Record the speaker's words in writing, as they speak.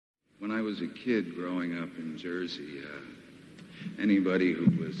When I was a kid growing up in Jersey, anybody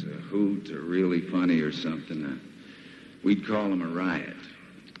who was a hoot or really funny or something, we'd call him a riot.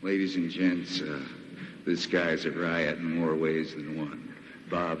 Ladies and gents, this guy's a riot in more ways than one.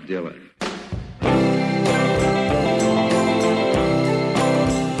 Bob Dylan.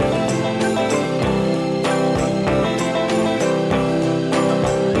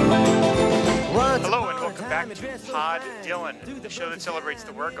 Pod Dylan, the show that celebrates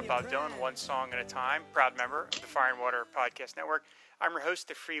the work of Bob Dylan, one song at a time. Proud member of the Fire and Water Podcast Network. I'm your host,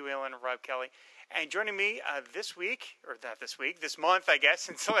 the freewheeling Rob Kelly. And joining me this month, I guess,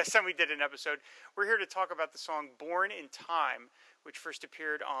 since the last time we did an episode, we're here to talk about the song Born in Time, which first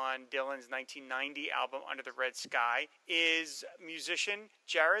appeared on Dylan's 1990 album Under the Red Sky, is musician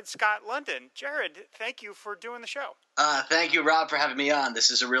Jared Scott London. Jared, thank you for doing the show. Thank you, Rob, for having me on.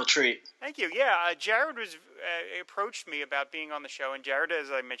 This is a real treat. Thank you. Yeah, Jared approached me about being on the show, and Jared, as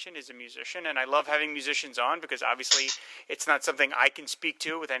I mentioned, is a musician, and I love having musicians on because obviously it's not something I can speak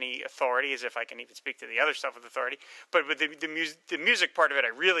to with any authority, as if I can even speak to the other stuff with authority. But with the music part of it, I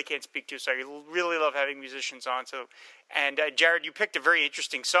really can't speak to, so I really love having musicians on. And Jared, you picked a very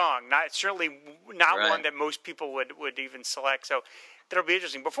interesting song, certainly not right. One that most people would even select. So that'll be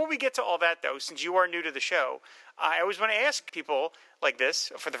interesting. Before we get to all that, though, since you are new to the show, I always want to ask people like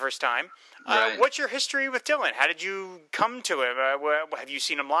this for the first time, right. What's your history with Dylan? How did you come to him? Have you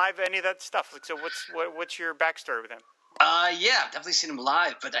seen him live? Any of that stuff? So what's your backstory with him? Yeah, I've definitely seen him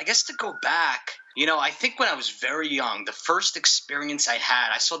live. But I guess to go back, I think when I was very young, the first experience I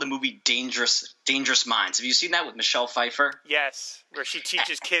had, I saw the movie Dangerous Minds. Have you seen that with Michelle Pfeiffer? Yes, where she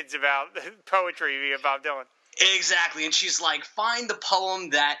teaches kids about poetry via Bob Dylan. Exactly, and she's like, find the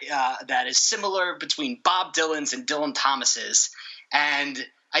poem that is similar between Bob Dylan's and Dylan Thomas's. And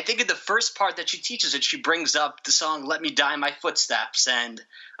I think in the first part that she teaches it, she brings up the song Let Me Die in My Footsteps, and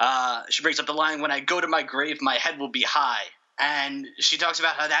she brings up the line, when I go to my grave, my head will be high. And she talks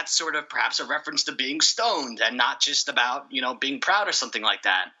about how that's sort of perhaps a reference to being stoned and not just about, being proud or something like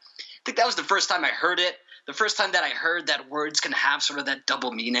that. I think that was the first time I heard it. The first time that I heard that words can have sort of that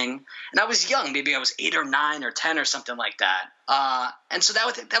double meaning. And I was young. Maybe I was 8 or 9 or 10 or something like that. And so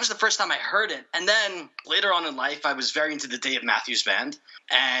that was the first time I heard it. And then later on in life, I was very into the Dave Matthews Band.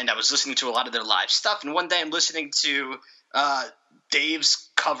 And I was listening to a lot of their live stuff. And one day I'm listening to Dave's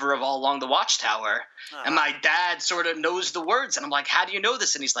cover of All Along the Watchtower. Uh-huh. And my dad sort of knows the words. And I'm like, how do you know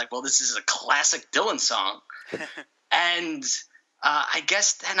this? And he's like, well, this is a classic Dylan song. And I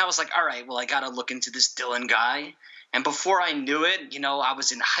guess then I was like, all right, well, I got to look into this Dylan guy. And before I knew it, I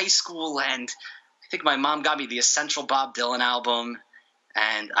was in high school, and I think my mom got me the Essential Bob Dylan album.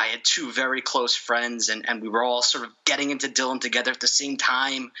 And I had 2 very close friends, and we were all sort of getting into Dylan together at the same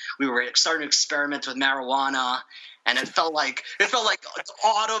time. We were starting to experiment with marijuana, and it felt like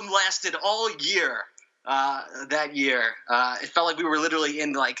autumn lasted all year. That year, it felt like we were literally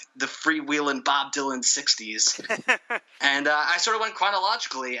in like the freewheeling Bob Dylan 60s, and I sort of went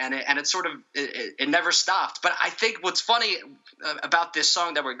chronologically, and it never stopped. But I think what's funny about this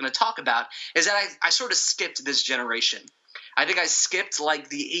song that we're going to talk about is that I sort of skipped this generation. I think I skipped like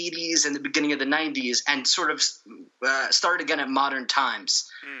the 80s and the beginning of the 90s and sort of started again at modern times.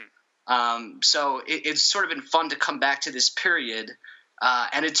 So it's sort of been fun to come back to this period.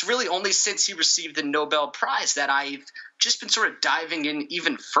 And it's really only since he received the Nobel Prize that I've just been sort of diving in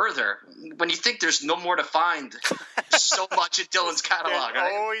even further. When you think there's no more to find, so much at Dylan's catalog.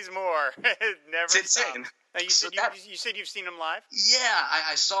 There's always more. Never it's insane. Now, you said you've seen him live? Yeah,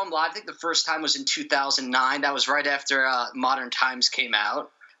 I saw him live. I think the first time was in 2009. That was right after Modern Times came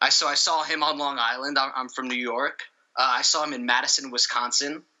out. I saw him on Long Island. I'm from New York. I saw him in Madison,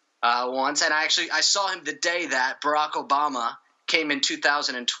 Wisconsin once. And I saw him the day that Barack Obama came in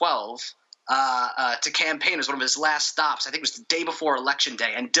 2012 to campaign as one of his last stops. I think it was the day before Election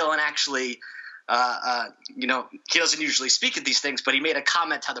Day. And Dylan actually, he doesn't usually speak at these things, but he made a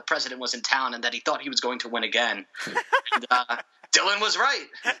comment how the president was in town and that he thought he was going to win again. And Dylan was right.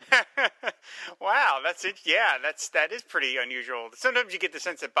 Wow, that's it. Yeah, that is pretty unusual. Sometimes you get the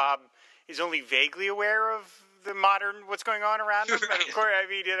sense that Bob is only vaguely aware of the modern what's going on around him. Right. And of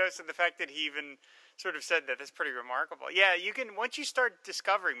course, so the fact that he even sort of said that's pretty remarkable. Yeah, you can, once you start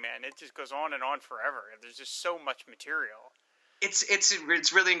discovering, man, it just goes on and on forever. There's just so much material.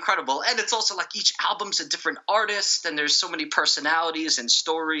 It's really incredible. And it's also like each album's a different artist, and there's so many personalities and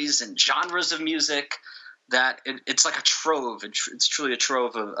stories and genres of music that it's like a trove. It's truly a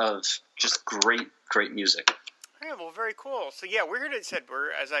trove of just great music. Yeah, well, very cool. So, yeah,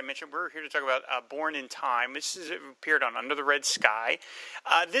 as I mentioned, we're here to talk about Born in Time. This appeared on Under the Red Sky.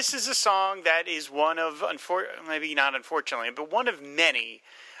 This is a song that is one of, maybe not unfortunately, but one of many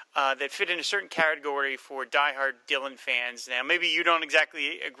that fit in a certain category for diehard Dylan fans. Now, maybe you don't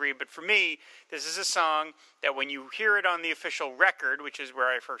exactly agree, but for me, this is a song that when you hear it on the official record, which is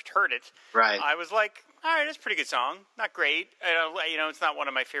where I first heard it, right, I was like, all right, it's a pretty good song. Not great. It's not one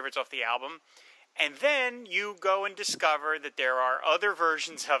of my favorites off the album. And then you go and discover that there are other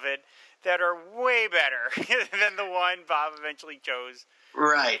versions of it that are way better than the one Bob eventually chose.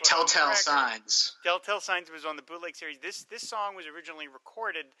 Right, Telltale Signs. Telltale Signs was on the bootleg series. This song was originally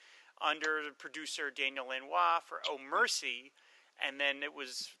recorded under producer Daniel Lanois for Oh Mercy, and then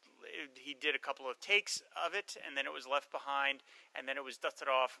he did a couple of takes of it, and then it was left behind, and then it was dusted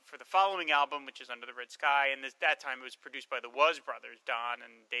off for the following album, which is Under the Red Sky, and that time it was produced by the Was brothers, Don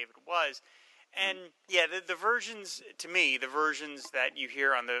and David Was. And yeah, the versions, to me, the versions that you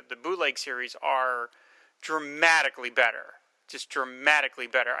hear on the bootleg series are dramatically better. Just dramatically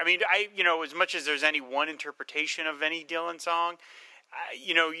better. I mean, as much as there's any one interpretation of any Dylan song,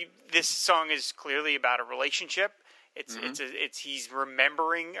 this song is clearly about a relationship. He's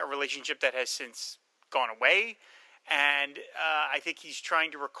remembering a relationship that has since gone away, and I think he's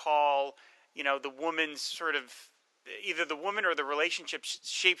trying to recall, the woman's sort of either the woman or the relationship's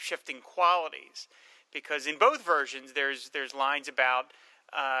shape-shifting qualities, because in both versions there's lines about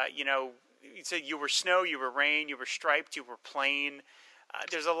you said you were snow, you were rain, you were striped, you were plain.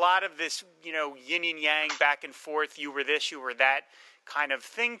 There's a lot of this, yin and yang, back and forth. You were this, you were that kind of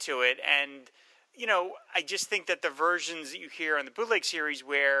thing to it. And, I just think that the versions that you hear on the bootleg series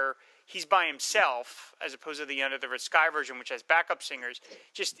where he's by himself, as opposed to the Under the Red Sky version, which has backup singers,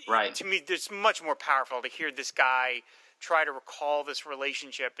 to me, it's much more powerful to hear this guy try to recall this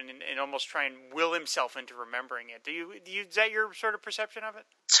relationship and almost try and will himself into remembering it. Is that your sort of perception of it?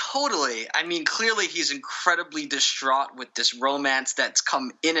 Totally. I mean, clearly he's incredibly distraught with this romance that's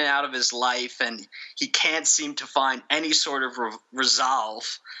come in and out of his life, and he can't seem to find any sort of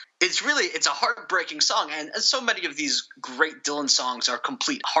resolve. It's a heartbreaking song, and so many of these great Dylan songs are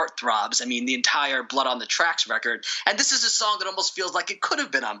complete heartthrobs. I mean, the entire Blood on the Tracks record, and this is a song that almost feels like it could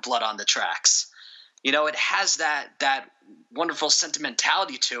have been on Blood on the Tracks. It has that wonderful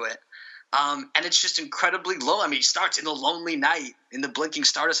sentimentality to it, and it's just incredibly low. I mean, he starts in the lonely night, in the blinking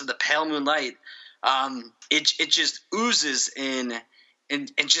stardust of the pale moonlight. It just oozes in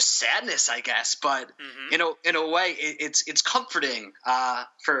just sadness, I guess. But in a way, it's comforting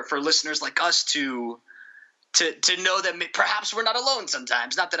for listeners like us to know that perhaps we're not alone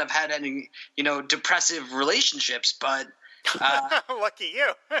sometimes. Not that I've had any depressive relationships, but. Lucky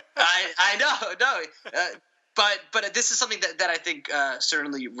you. I know, no. But this is something that I think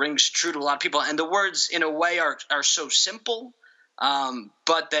certainly rings true to a lot of people, and the words in a way are so simple,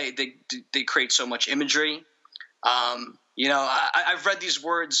 but they create so much imagery. I've read these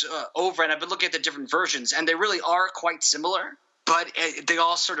words over, and I've been looking at the different versions, and they really are quite similar. But they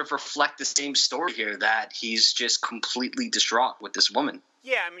all sort of reflect the same story here, that he's just completely distraught with this woman.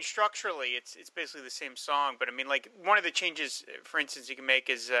 Yeah, I mean, structurally, it's basically the same song. But, I mean, like, one of the changes, for instance, you can make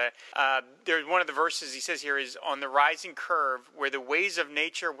is there's one of the verses he says here is, on the rising curve where the ways of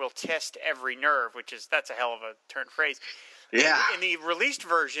nature will test every nerve, that's a hell of a turn phrase. Yeah. In the released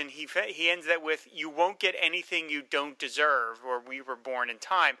version, he ends that with, you won't get anything you don't deserve, or we were born in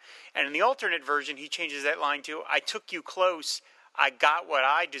time. And in the alternate version, he changes that line to, I took you close, I got what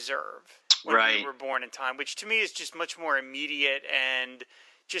I deserve when we were born in time, which to me is just much more immediate and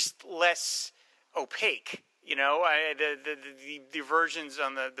just less opaque. The versions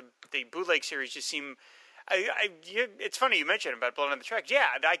on the bootleg series just seem. It's funny you mentioned about Blood on the Tracks. Yeah,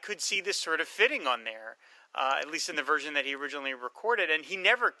 I could see this sort of fitting on there, at least in the version that he originally recorded. And he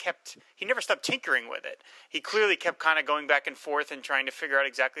never stopped tinkering with it. He clearly kept kind of going back and forth and trying to figure out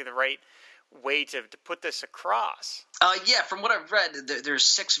exactly the right way to put this across. Yeah, from what I've read, there's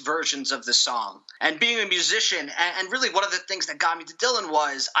 6 versions of the song. And being a musician, and really one of the things that got me to Dylan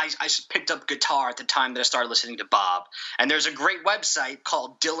was I picked up guitar at the time that I started listening to Bob. And there's a great website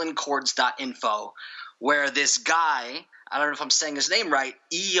called dylanchords.info where this guy, I don't know if I'm saying his name right,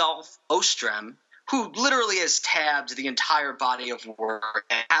 Eyolf Ostrem, who literally has tabbed the entire body of work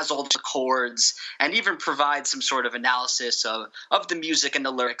and has all the chords and even provides some sort of analysis of the music and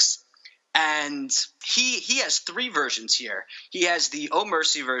the lyrics. And he has 3 versions here. He has the Oh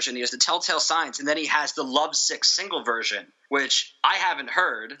Mercy version, he has the Telltale Signs, and then he has the Lovesick single version, which I haven't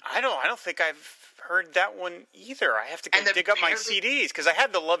heard. I don't think I've heard that one either. I have to dig up my CDs, because I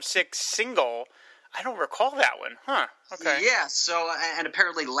had the Lovesick single. I don't recall that one. Huh. Okay. Yeah, so, and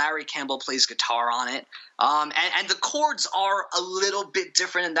apparently Larry Campbell plays guitar on it. And the chords are a little bit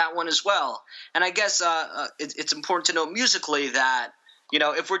different in that one as well. And I guess it's important to note musically that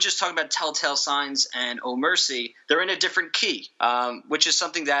if we're just talking about Telltale Signs and Oh Mercy, they're in a different key, which is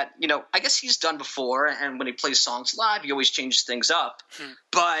something that, I guess he's done before. And when he plays songs live, he always changes things up.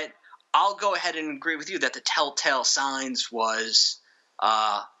 But I'll go ahead and agree with you that the Telltale Signs was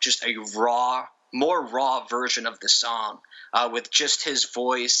just a more raw version of the song with just his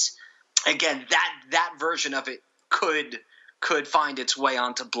voice. Again, that version of it could find its way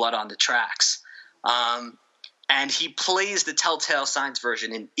onto Blood on the Tracks. And he plays the Telltale Signs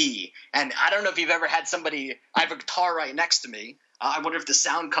version in E. And I don't know if you've ever had somebody – I have a guitar right next to me. I wonder if the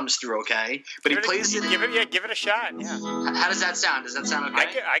sound comes through okay. But he plays it – Give it a shot, yeah. How does that sound? Does that sound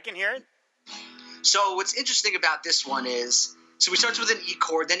okay? I can hear it. So what's interesting about this one is – so he starts with an E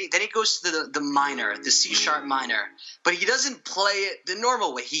chord, then he goes to the minor, the C sharp minor. But he doesn't play it the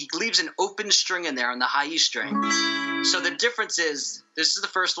normal way. He leaves an open string in there on the high E string. So the difference is this is the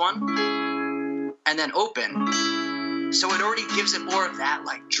first one, and then open. So it already gives it more of that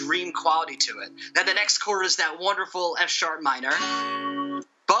like dream quality to it. Then the next chord is that wonderful F sharp minor.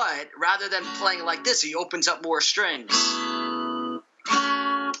 But rather than playing it like this, he opens up more strings.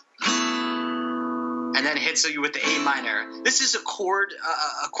 And then hits you with the A minor. This is a chord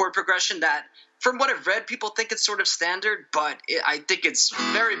progression that, from what I've read, people think it's sort of standard, but I think it's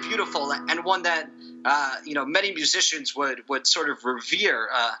very beautiful and one that many musicians would sort of revere.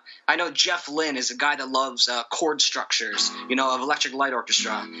 I know Jeff Lynne is a guy that loves chord structures, of Electric Light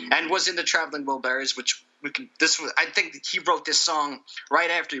Orchestra, and was in the Traveling Wilburys, which I think he wrote this song right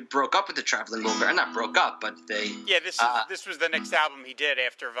after he broke up with the Traveling Wilburys. Not broke up, but they. Yeah, this was the next album he did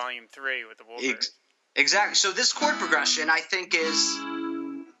after Volume 3 with the Wilburys. Exactly. So this chord progression, I think, is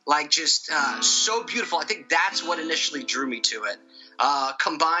like just so beautiful. I think that's what initially drew me to it,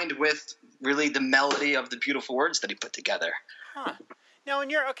 combined with really the melody of the beautiful words that he put together. Huh. Now,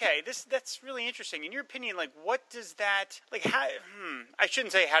 that's really interesting. In your opinion, like, what does that, like, how? I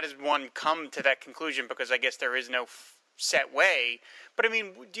shouldn't say how does one come to that conclusion, because I guess there is no set way. But I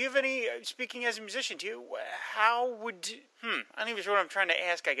mean, do you have any? Speaking as a musician, how would? I don't even know what I'm trying to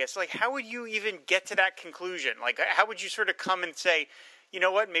ask. I guess, like, how would you even get to that conclusion? Like, how would you sort of come and say, you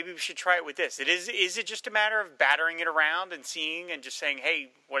know what, maybe we should try it with this? Is it just a matter of battering it around and seeing and just saying, hey,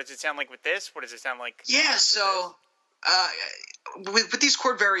 what does it sound like with this? What does it sound like? Yeah. So. With these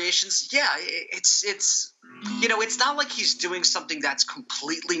chord variations, yeah, it's not like he's doing something that's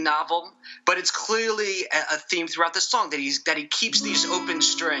completely novel, but it's clearly a theme throughout the song that he keeps these open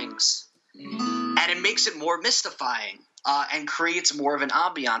strings, and it makes it more mystifying and creates more of an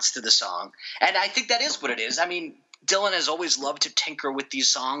ambiance to the song. And I think that is what it is. I mean, Dylan has always loved to tinker with these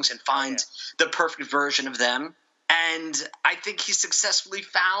songs and find the perfect version of them. And I think he successfully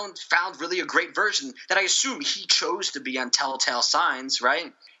found really a great version that I assume he chose to be on Telltale Signs,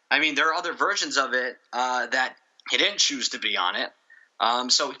 right? I mean, there are other versions of it that he didn't choose to be on it.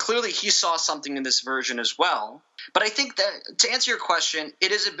 So clearly he saw something in this version as well. But I think that, to answer your question,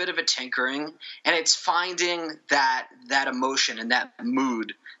 it is a bit of a tinkering, and it's finding that emotion and that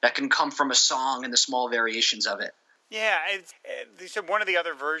mood that can come from a song and the small variations of it. Yeah, so one of the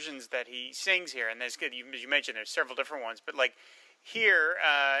other versions that he sings here, and there's good, as you mentioned, there's several different ones, but like here,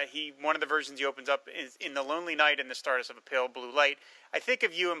 one of the versions he opens up is in the lonely night in the stardust of a pale blue light. I think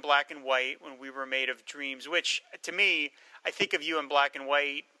of you in black and white when we were made of dreams, which to me, I think of you in black and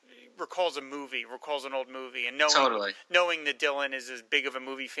white recalls an old movie, and knowing that Dylan is as big of a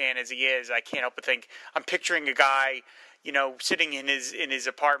movie fan as he is, I can't help but think I'm picturing a guy, sitting in his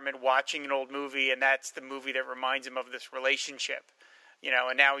apartment watching an old movie, and that's the movie that reminds him of this relationship,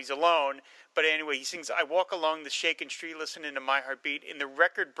 and now he's alone. But anyway, he sings, I walk along the shaken street listening to my heartbeat in the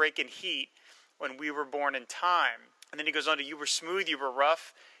record-breaking heat when we were born in time. And then he goes on to, you were smooth, you were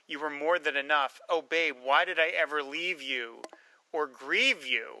rough, you were more than enough. Oh, babe, why did I ever leave you or grieve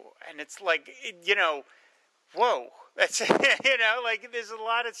you? And it's like, whoa. That's, like there's a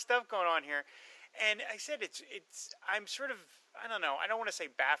lot of stuff going on here. And I said I'm sort of, I don't know, I don't want to say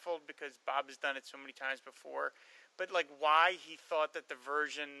baffled because Bob has done it so many times before, but like why he thought that the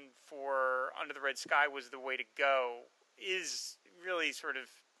version for Under the Red Sky was the way to go is really sort of,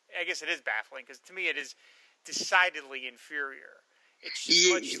 I guess it is baffling, because to me it is decidedly inferior. It's just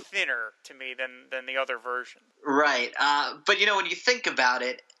much thinner to me than the other version. Right. But, when you think about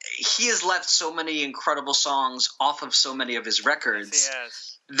it, he has left so many incredible songs off of so many of his records.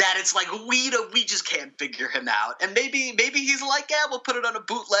 Yes. That it's like we just can't figure him out, and maybe he's like, yeah, we'll put it on a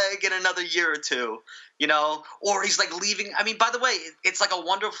bootleg in another year or two, or he's like leaving. I mean, by the way, it's like a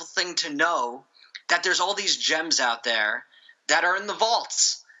wonderful thing to know that there's all these gems out there that are in the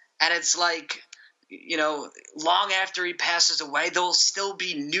vaults, and it's like, long after he passes away, there'll still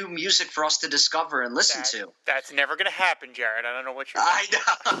be new music for us to discover and listen to. That's never going to happen, Jared. I don't know what you're I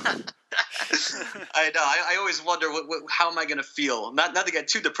know. I know. I always wonder how am I going to feel? Not to get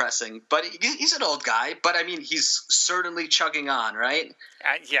too depressing, but he's an old guy. But I mean, he's certainly chugging on, right?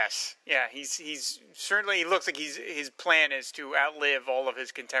 Yes. Yeah. He's certainly. He looks like his plan is to outlive all of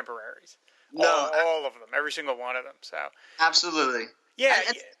his contemporaries. All of them, every single one of them. So absolutely. Yeah.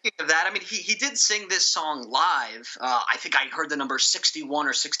 And speaking of that, I mean, he did sing this song live. I think I heard the number 61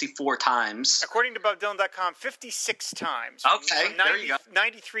 or 64 times. According to BobDylan.com, 56 times. Okay, there you go.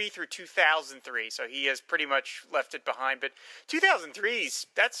 93 through 2003, so he has pretty much left it behind. But 2003's,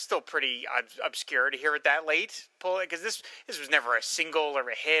 that's still pretty obscure to hear it that late, because this was never a single or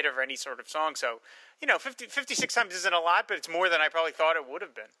a hit or any sort of song. So, 56 times isn't a lot, but it's more than I probably thought it would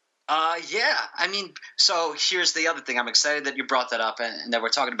have been. Yeah. I mean, so here's the other thing. I'm excited that you brought that up and that we're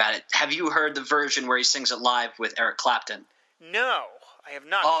talking about it. Have you heard the version where he sings it live with Eric Clapton? No, I have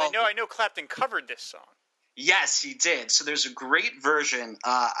not. I know Clapton covered this song. Yes, he did. So there's a great version.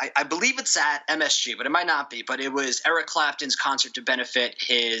 I believe it's at MSG, but it might not be. But it was Eric Clapton's concert to benefit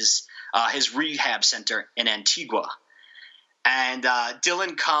his rehab center in Antigua. And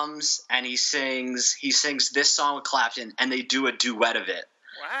Dylan comes and he sings this song with Clapton, and they do a duet of it.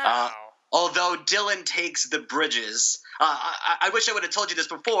 Wow. Although Dylan takes the bridges. I wish I would have told you this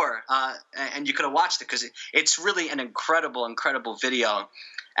before, and you could have watched it, because it's really an incredible, incredible video.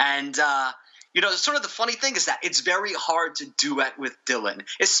 And, sort of the funny thing is that it's very hard to duet with Dylan,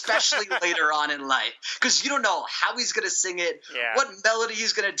 especially later on in life, because you don't know how he's going to sing it, what melody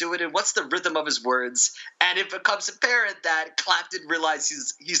he's going to do it in, what's the rhythm of his words. And it becomes apparent that Clapton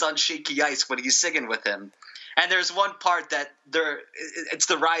realizes he's on shaky ice when he's singing with him. And there's one part that it's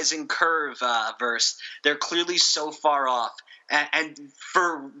the Rising Curve verse. They're clearly so far off. And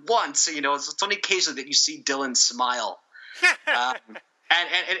for once, it's only occasionally that you see Dylan smile.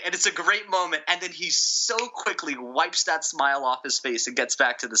 And it's a great moment. And then he so quickly wipes that smile off his face and gets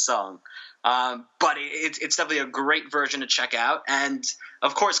back to the song. But it's definitely a great version to check out. And,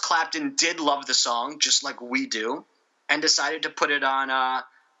 of course, Clapton did love the song, just like we do, and decided to put it on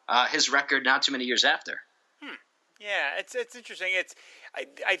his record not too many years after. Yeah, it's interesting. It's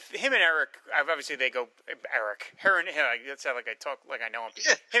him and Eric. Obviously, they go Eric. That sounds like I talk like I know him.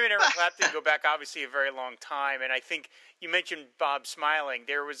 Yeah. Him and Eric Clapton go back obviously a very long time. And I think you mentioned Bob smiling.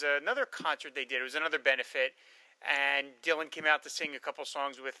 There was another concert they did. It was another benefit, and Dylan came out to sing a couple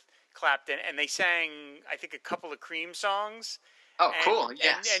songs with Clapton, and they sang I think a couple of Cream songs. Oh, cool!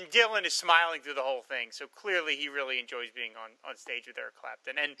 Yes. And Dylan is smiling through the whole thing, so clearly he really enjoys being on stage with Eric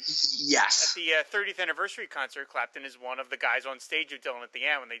Clapton. And yes, at the 30th anniversary concert, Clapton is one of the guys on stage with Dylan at the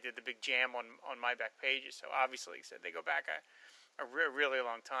end when they did the big jam on My Back Pages. So obviously, he said they go back a really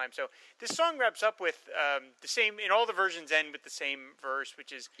long time. So this song wraps up with the same. In all the versions, end with the same verse,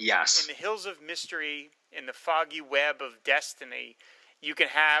 which is yes. In the hills of mystery, in the foggy web of destiny. You can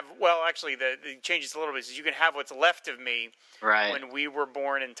have, well, actually, the changes a little bit. You can have what's left of me when we were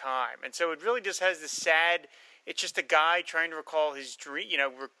born in time. And so it really just has this sad, it's just a guy trying to recall his dream,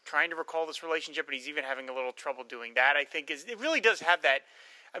 trying to recall this relationship, but he's even having a little trouble doing that, I think. It really does have that,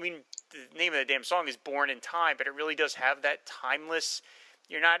 I mean, the name of the damn song is Born in Time, but it really does have that timeless,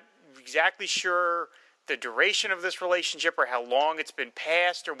 you're not exactly sure the duration of this relationship or how long it's been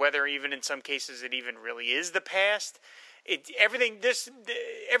past or whether even in some cases it even really is the past. Everything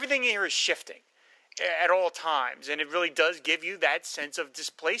here is shifting at all times, and it really does give you that sense of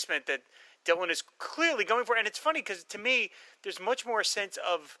displacement that Dylan is clearly going for. And it's funny because to me, there's much more sense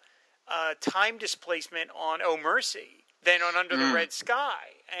of time displacement on "Oh Mercy" than on "Under the Red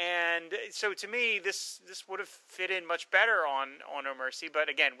Sky." And so to me, this would have fit in much better on "Oh Mercy." But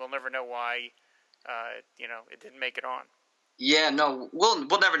again, we'll never know why it didn't make it on. Yeah, no,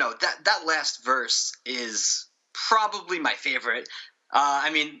 we'll never know. That last verse is probably my favorite.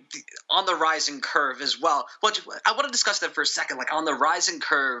 On the Rising Curve as well. Well, I want to discuss that for a second. Like on the Rising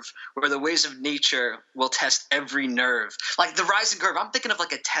Curve, where the ways of nature will test every nerve. Like the Rising Curve, I'm thinking of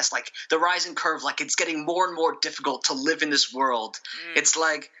like a test. Like the Rising Curve, like it's getting more and more difficult to live in this world. It's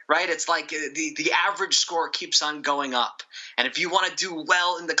like, right? It's like the average score keeps on going up. And if you want to do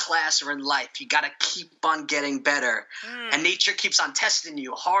well in the class or in life, you got to keep on getting better. And nature keeps on testing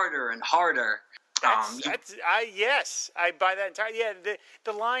you harder and harder. Yes, I buy that entirely. Yeah,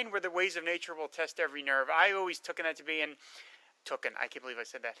 the line where the ways of nature will test every nerve. I always took that to be I can't believe I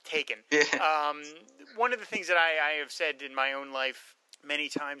said that. Taken. One of the things that I have said in my own life many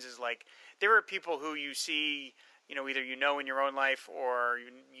times is like there are people who you see, either in your own life or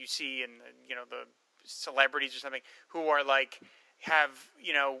you see in the celebrities or something who are like have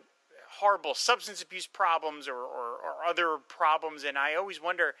horrible substance abuse problems or other problems, and I always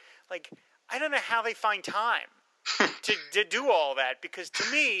wonder, like, I don't know how they find time to do all that, because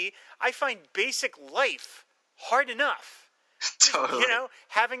to me, I find basic life hard enough. Totally. You know,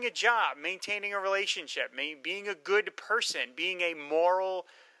 having a job, maintaining a relationship, being a good person, being a moral,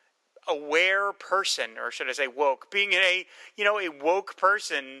 aware person, or should I say woke, being a woke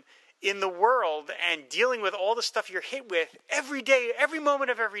person in the world and dealing with all the stuff you're hit with every day, every moment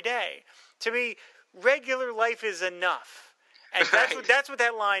of every day. To me, regular life is enough. And that's what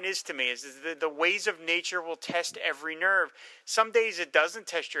that line is to me, is the ways of nature will test every nerve. Some days it doesn't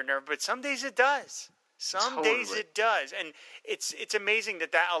test your nerve, but some days it does. Some days it does. And it's amazing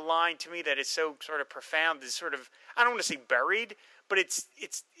that a line to me that is so sort of profound is sort of, I don't want to say buried, but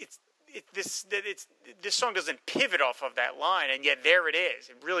this song doesn't pivot off of that line, and yet there it is.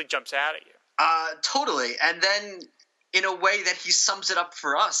 It really jumps out at you. Totally. And then in a way that he sums it up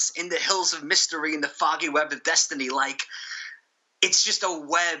for us, in the hills of mystery, in the foggy web of destiny, like, it's just a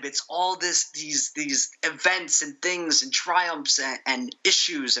web. It's all these events and things and triumphs and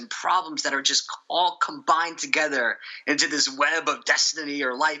issues and problems that are just all combined together into this web of destiny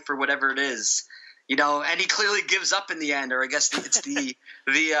or life or whatever it is. You know, and he clearly gives up in the end, or I guess it's the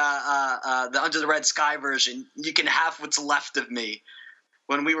Under the Red Sky version. You can have what's left of me,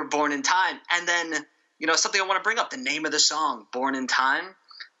 when we were born in time. And then, you know, something I want to bring up, the name of the song, Born in Time.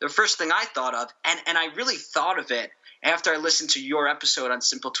 The first thing I thought of, and I really thought of it after I listened to your episode on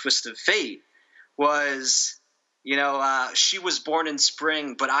Simple Twist of Fate, was, you know, she was born in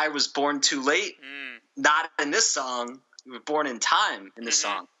spring, but I was born too late. Not in this song. We were born in time in this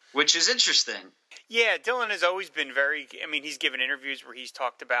song, which is interesting. Yeah, Dylan has always been very, I mean, he's given interviews where he's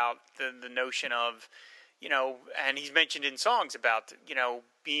talked about the notion of, you know, and he's mentioned in songs about, you know,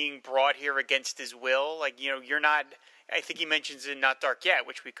 being brought here against his will. Like, you know, you're not, I think he mentions in Not Dark Yet,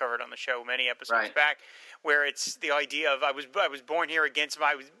 which we covered on the show many episodes back, where it's the idea of I was born here against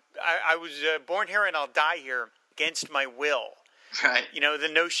I was born here and I'll die here against my will. Right. You know, the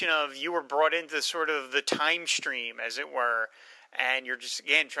notion of you were brought into sort of the time stream, as it were, and you're just,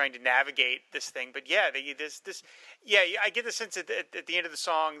 again, trying to navigate this thing. But yeah, I get the sense that at the end of the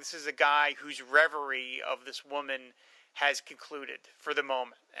song, this is a guy whose reverie of this woman has concluded for the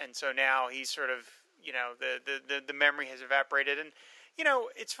moment. And so now he's sort of, you know, the memory has evaporated. And, you know,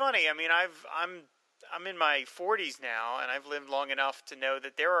 it's funny. I mean, I'm in my 40s now, and I've lived long enough to know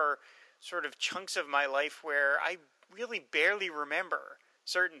that there are sort of chunks of my life where I really barely remember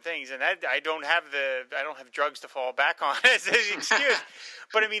certain things, and I don't have drugs to fall back on as an excuse.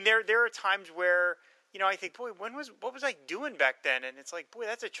 But I mean, there are times where, you know, I think, boy, what was I doing back then? And it's like, boy,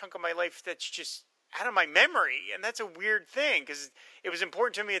 that's a chunk of my life that's just out of my memory, and that's a weird thing because it was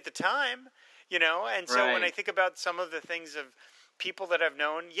important to me at the time, you know. And so when I think about some of the things of people that I've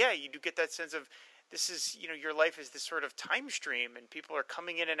known, yeah, you do get that sense of this is, you know, your life is this sort of time stream, and people are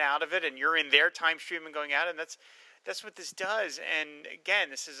coming in and out of it, and you're in their time stream and going out, and that's what this does. And again,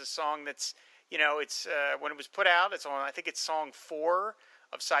 this is a song that's, you know, it's when it was put out, it's on, I think it's song 4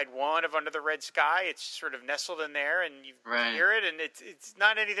 of side 1 of Under the Red Sky. It's sort of nestled in there, and you hear it, and it's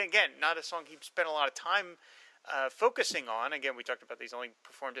not anything, again, not a song he spent a lot of time focusing on. Again, we talked about these only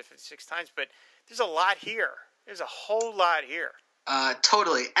performed it 56 times, but there's a lot here. There's a whole lot here.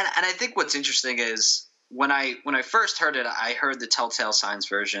 Totally. And I think what's interesting is when I first heard it, I heard the Telltale Signs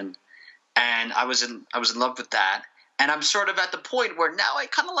version, and I was in love with that. And I'm sort of at the point where now I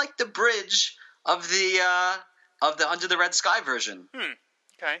kind of like the bridge of the Under the Red Sky version.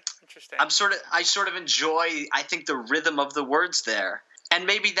 Okay, interesting. I sort of enjoy, I think, the rhythm of the words there. And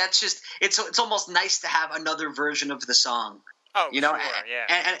maybe that's just it's almost nice to have another version of the song. Oh, you know, sure,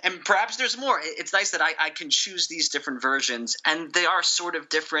 yeah. And perhaps there's more. It's nice that I can choose these different versions, and they are sort of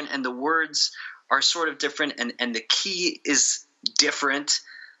different, and the words are sort of different, and the key is different.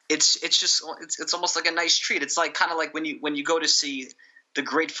 It's almost like a nice treat. It's like kind of like when you go to see the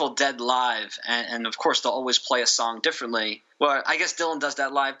Grateful Dead live, and of course they'll always play a song differently. Well, I guess Dylan does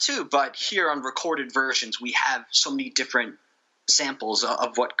that live too, but here on recorded versions we have so many different samples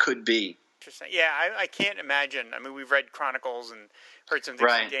of what could be. Interesting. Yeah, I can't imagine. I mean, we've read chronicles and heard some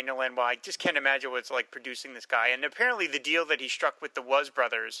things from Daniel Lanois. I just can't imagine what it's like producing this guy. And apparently the deal that he struck with the Was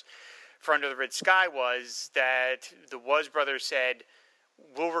Brothers for Under the Red Sky was that the Was Brothers said,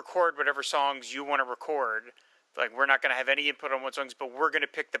 we'll record whatever songs you want to record. Like, we're not going to have any input on what songs, but we're going to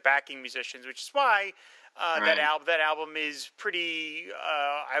pick the backing musicians, which is why that album is pretty,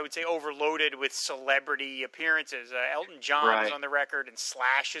 I would say, overloaded with celebrity appearances. Elton John is on the record, and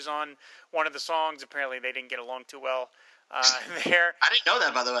Slash is on one of the songs. Apparently, they didn't get along too well there. I didn't know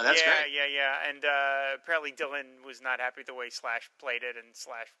that, by the way. That's great. Yeah. And apparently Dylan was not happy with the way Slash played it, and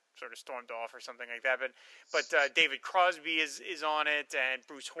Slash sort of stormed off or something like that. But David Crosby is on it, and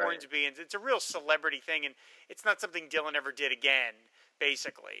Bruce Hornsby, and it's a real celebrity thing, and it's not something Dylan ever did again.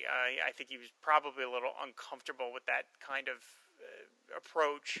 Basically, I think he was probably a little uncomfortable with that kind of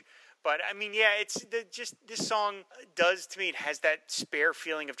approach. But I mean, it's just this song does to me. It has that spare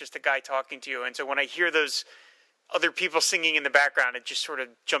feeling of just a guy talking to you, and so when I hear those other people singing in the background, it just sort of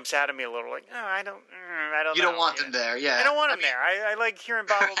jumps out at me a little. Like, I don't You know. don't want them there, yeah. I don't want him there. I like hearing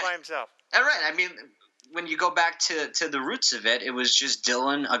Bob by himself. All right. I mean, when you go back to the roots of it, it was just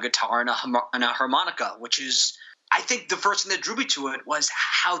Dylan, a guitar, and a harmonica, which is, I think, the first thing that drew me to it was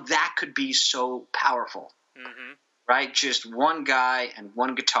how that could be so powerful. Mm-hmm. Right? Just one guy and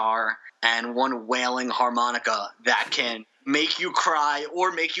one guitar and one wailing harmonica that can make you cry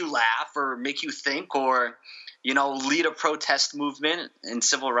or make you laugh or make you think or, lead a protest movement in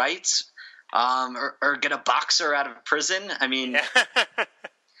civil rights, or get a boxer out of prison. I mean,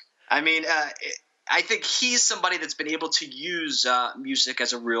 I think he's somebody that's been able to use music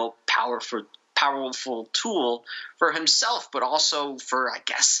as a real powerful tool for himself, but also for, I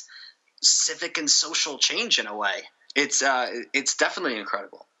guess, civic and social change in a way. It's definitely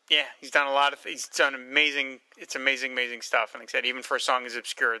incredible. Yeah, he's done amazing. It's amazing stuff. And like I said, even for a song as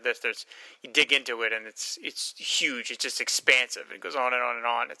obscure as this, you dig into it and it's huge. It's just expansive. It goes on and on and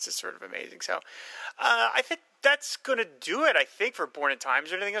on. It's just sort of amazing. So, I think that's gonna do it. I think for Born in Time.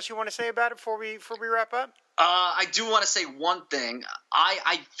 Is there anything else you want to say about it before we wrap up? I do want to say one thing.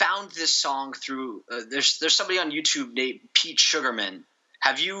 I found this song through there's somebody on YouTube named Pete Sugarman.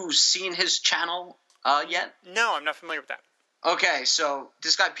 Have you seen his channel yet? No, I'm not familiar with that. Okay, so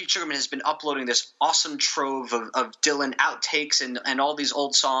this guy Pete Sugarman has been uploading this awesome trove of Dylan outtakes and all these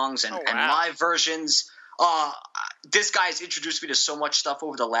old songs and live versions. This guy's introduced me to so much stuff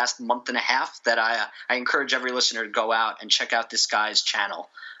over the last month and a half that I encourage every listener to go out and check out this guy's channel,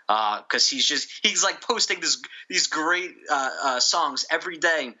 because he's like posting these great songs every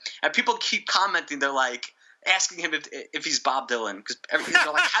day, and people keep commenting. They're like asking him if he's Bob Dylan, because everybody's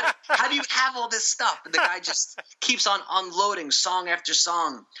like, how do you have all this stuff? And the guy just keeps on unloading song after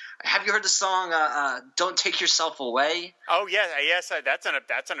song. Have you heard the song "Don't Take Yourself Away"? Oh yes, that's an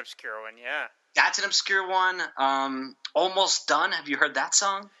obscure one. Yeah, that's an obscure one. "Almost Done." Have you heard that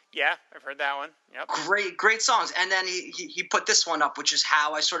song? Yeah, I've heard that one. Yep. Great songs. And then he put this one up, which is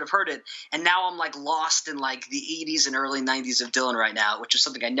how I sort of heard it. And now I'm like lost in like the 80s and early 90s of Dylan right now, which is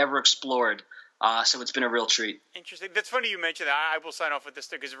something I never explored. So it's been a real treat. Interesting. That's funny you mentioned that. I will sign off with this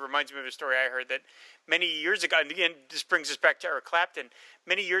because it reminds me of a story I heard that many years ago, and again, this brings us back to Eric Clapton.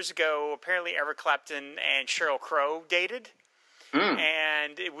 Many years ago, apparently Eric Clapton and Sheryl Crow dated.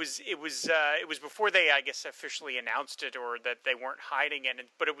 And it was before they, I guess, officially announced it or that they weren't hiding it,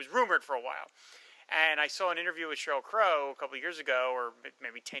 but it was rumored for a while. And I saw an interview with Sheryl Crow a couple of years ago, or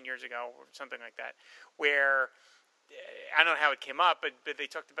maybe 10 years ago, or something like that, where I don't know how it came up, but they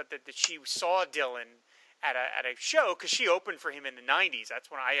talked about that she saw Dylan at a show because she opened for him in the 90s.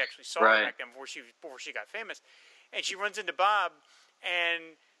 That's when I actually saw her back then before she got famous. And she runs into Bob,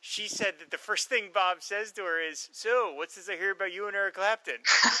 and she said that the first thing Bob says to her is, "So, what's this I hear about you and Eric Clapton?"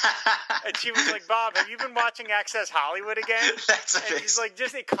 And she was like, "Bob, have you been watching Access Hollywood again?" That's amazing. And she's like,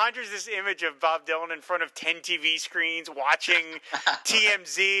 it conjures this image of Bob Dylan in front of 10 TV screens watching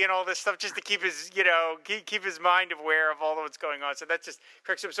TMZ and all this stuff just to keep his, keep his mind aware of all of what's going on. So that just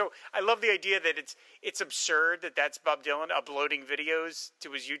cracks up. So I love the idea that it's absurd that that's Bob Dylan uploading videos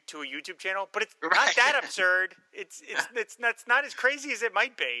to a YouTube channel, but it's not that absurd. It's not as crazy as it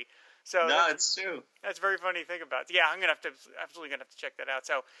might be. So no, it's true. That's very funny to think about. Yeah, I'm absolutely gonna have to check that out.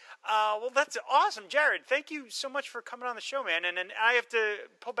 So, well, that's awesome, Jared. Thank you so much for coming on the show, man. And I have to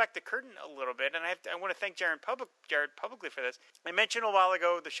pull back the curtain a little bit, and I want to thank Jared publicly for this. I mentioned a while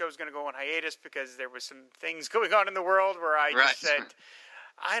ago the show's going to go on hiatus because there was some things going on in the world where I just said,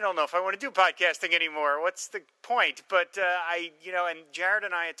 I don't know if I want to do podcasting anymore. What's the point? But and Jared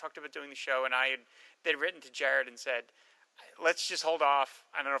and I had talked about doing the show, and they'd written to Jared and said, let's just hold off.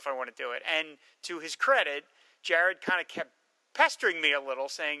 I don't know if I want to do it. And to his credit, Jared kind of kept pestering me a little,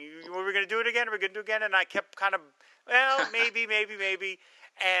 saying, "Are we going to do it again? Are we going to do it again?" And I kept kind of, well, maybe.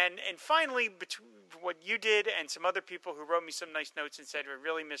 And finally, between what you did and some other people who wrote me some nice notes and said, "We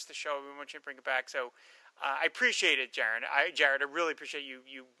really missed the show. We want you to bring it back." So I appreciate it, Jared. Jared, I really appreciate you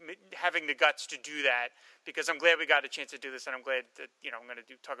having the guts to do that, because I'm glad we got a chance to do this, and I'm glad that I'm going to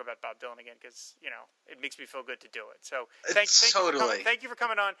talk about Bob Dylan again, because it makes me feel good to do it. So thank you for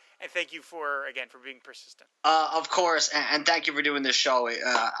coming on, and thank you for being persistent. Of course, and thank you for doing this show.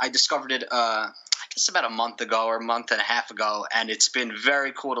 I discovered it I guess about a month ago or a month and a half ago, and it's been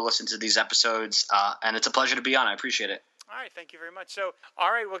very cool to listen to these episodes, and it's a pleasure to be on. I appreciate it. All right, thank you very much. So,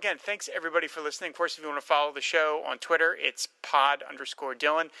 all right, well, again, thanks everybody for listening. Of course, if you want to follow the show on Twitter, it's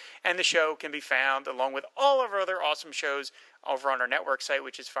pod_Dylan, and the show can be found along with all of our other awesome shows over on our network site,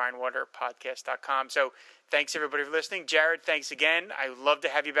 which is fireandwaterpodcast.com. So, thanks everybody for listening. Jared, thanks again. I love to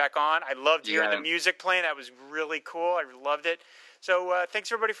have you back on. I loved hearing the music playing. That was really cool. I loved it. So, thanks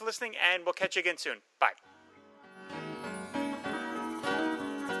everybody for listening, and we'll catch you again soon. Bye.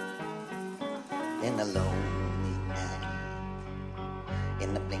 In the lonely night,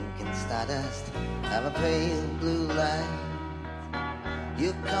 in the blinking stardust of a pale blue light,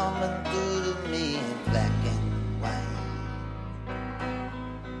 you're coming through to me in black and white.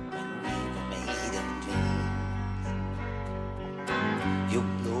 When we were made of dreams,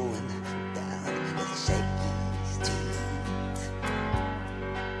 you're blowing down the shaky streets.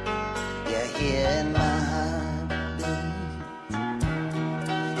 You're here in my heartbeat,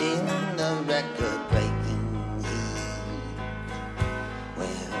 in the record-breaking heat,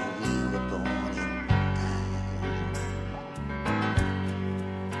 where we were born in time.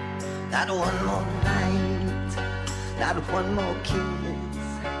 Not one more night, not one more kiss,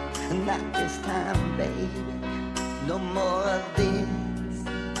 not this time, baby, no more of this.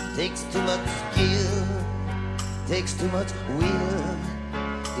 Takes too much skill, takes too much will,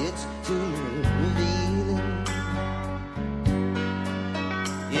 it's too revealing.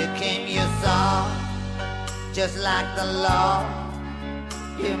 You came, you saw, just like the law.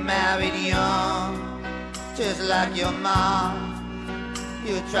 You married young, just like your mom.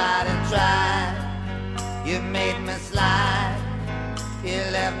 You tried and tried, you made me slide. You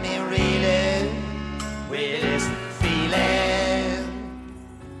left me reeling with this feeling.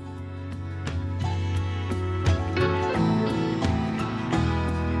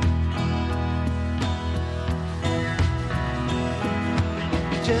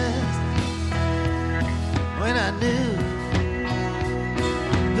 Just when I knew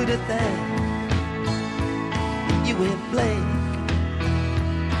who to thank, you went blank.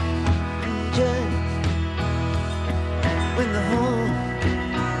 Just when the whole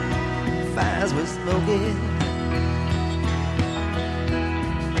fires were smoking,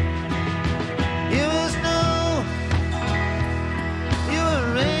 you were snow, you were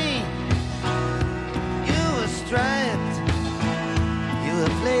rain, you were striped, you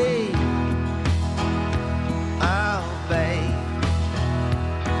were flame. Oh, babe,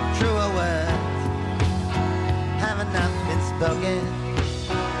 truer words have not been spoken.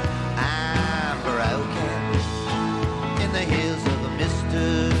 I'm broken in the hills of a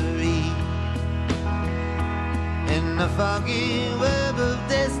mystery, in the foggy web of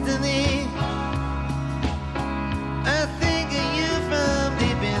destiny. I think of you from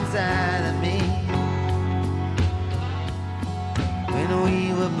deep inside of me. When we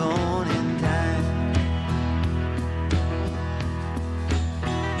were born